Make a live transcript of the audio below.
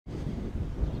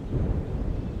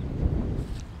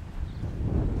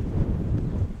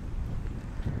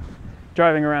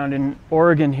Driving around in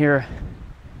Oregon here,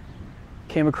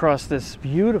 came across this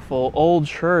beautiful old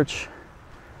church.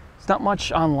 There's not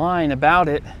much online about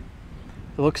it.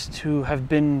 It looks to have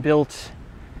been built,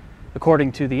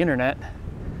 according to the internet,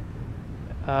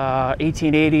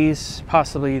 1880s,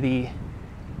 possibly the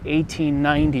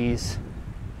 1890s,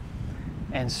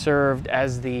 and served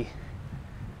as the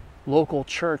local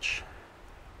church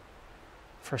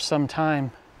for some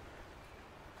time.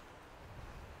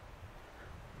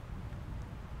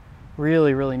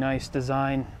 Really, really nice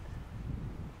design.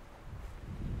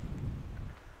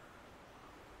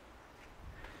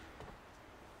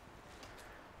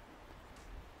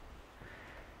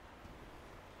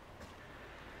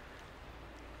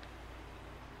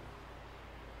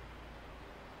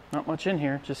 Not much in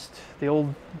here, just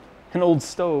an old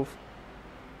stove.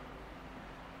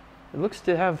 It looks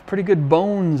to have pretty good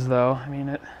bones though. I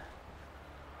mean,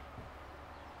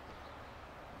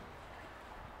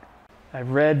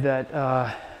 I've read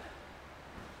that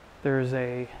there's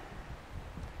at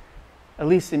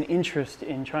least an interest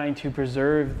in trying to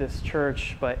preserve this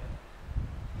church, but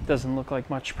it doesn't look like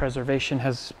much preservation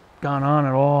has gone on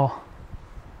at all.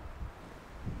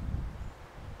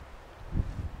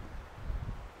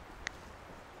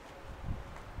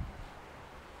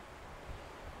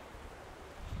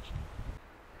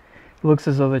 It looks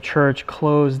as though the church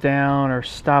closed down or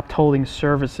stopped holding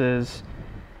services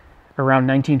around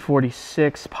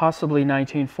 1946, possibly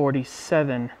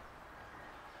 1947.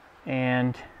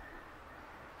 And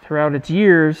throughout its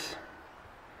years,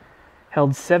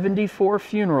 held 74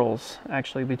 funerals,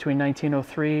 actually, between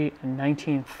 1903 and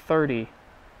 1930.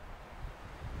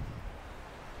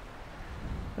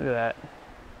 Look at that.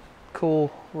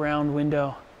 Cool round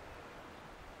window.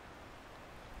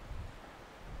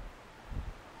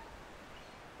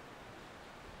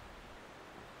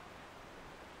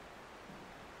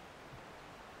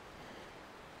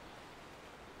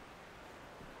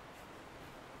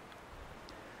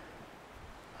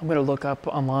 I'm going to look up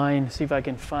online, see if I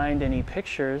can find any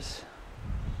pictures.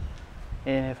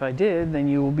 And if I did, then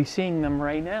you will be seeing them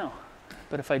right now.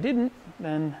 But if I didn't,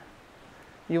 then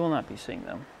you will not be seeing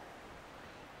them.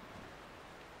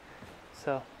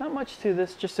 So, not much to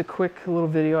this, just a quick little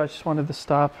video. I just wanted to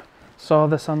stop. Saw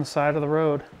this on the side of the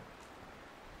road.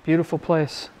 Beautiful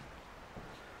place.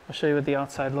 I'll show you what the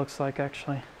outside looks like,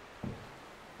 actually.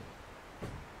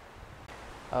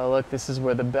 Oh, look, this is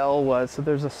where the bell was. So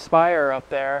there's a spire up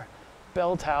there,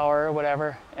 bell tower or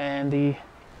whatever, and I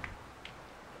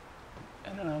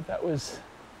don't know if that was,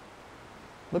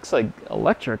 looks like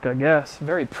electric, I guess.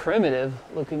 Very primitive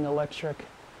looking electric.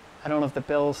 I don't know if the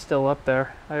bell's still up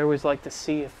there. I always like to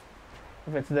see if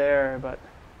it's there, but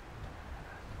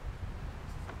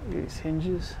these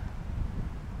hinges.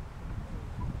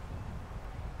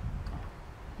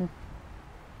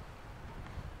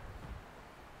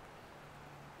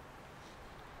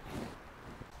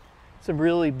 Some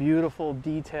really beautiful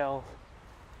detail,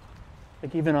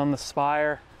 like even on the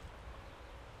spire,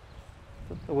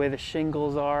 the way the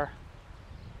shingles are.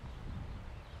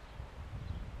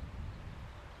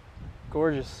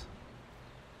 Gorgeous.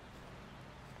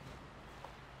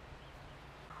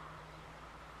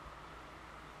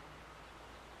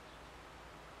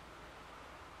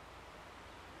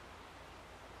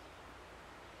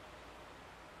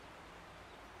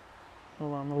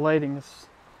 Hold on, the lighting is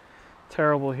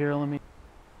terrible here. Let me.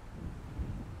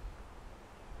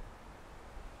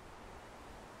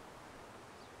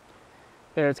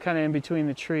 There, it's kind of in between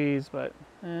the trees, but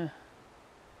yeah,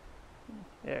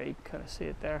 you can kind of see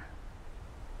it there.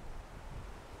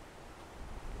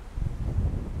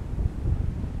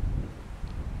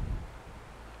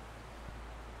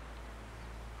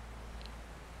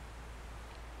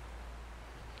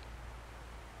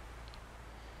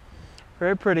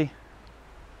 Very pretty.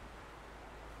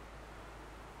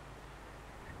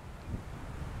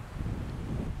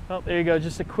 Oh, there you go,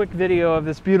 just a quick video of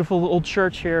this beautiful old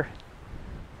church here.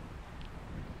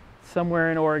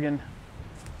 Somewhere in Oregon.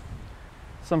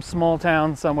 Some small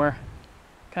town somewhere.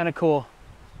 Kind of cool.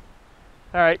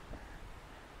 All right,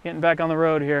 getting back on the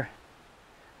road here.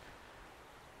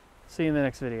 See you in the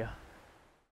next video.